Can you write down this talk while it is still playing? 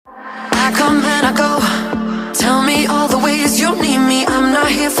I come and I go. Tell me all the ways you need me, I'm not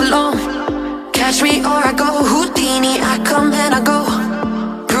here for long. Catch me or I go Houdini, I come and I go.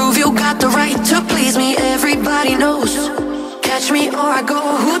 Prove you got the right to please me, everybody knows. Catch me or I go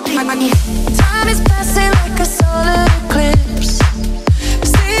Houdini. Time is passing like a solar eclipse.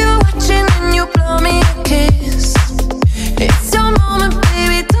 See you watching and you blow me a kiss. It's your moment,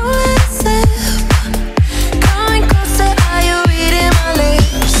 baby, don't let it slip. Coming closer, are you reading my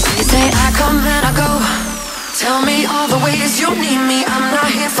lips? They say I come and I go. Tell me all the ways you need me, I'm not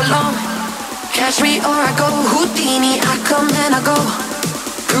here for long. Catch me or I go Houdini, I come and I go.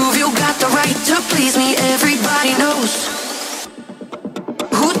 Prove you got the right to please me, everybody knows.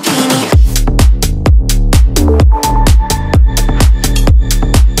 Houdini.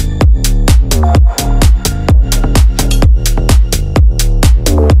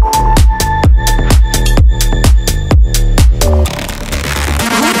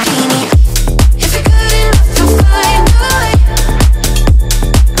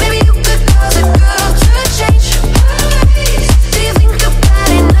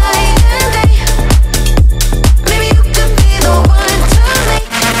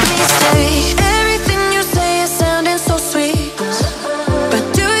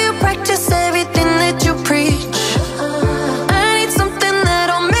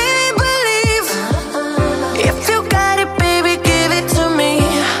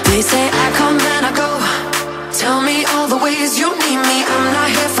 Tell me all the ways you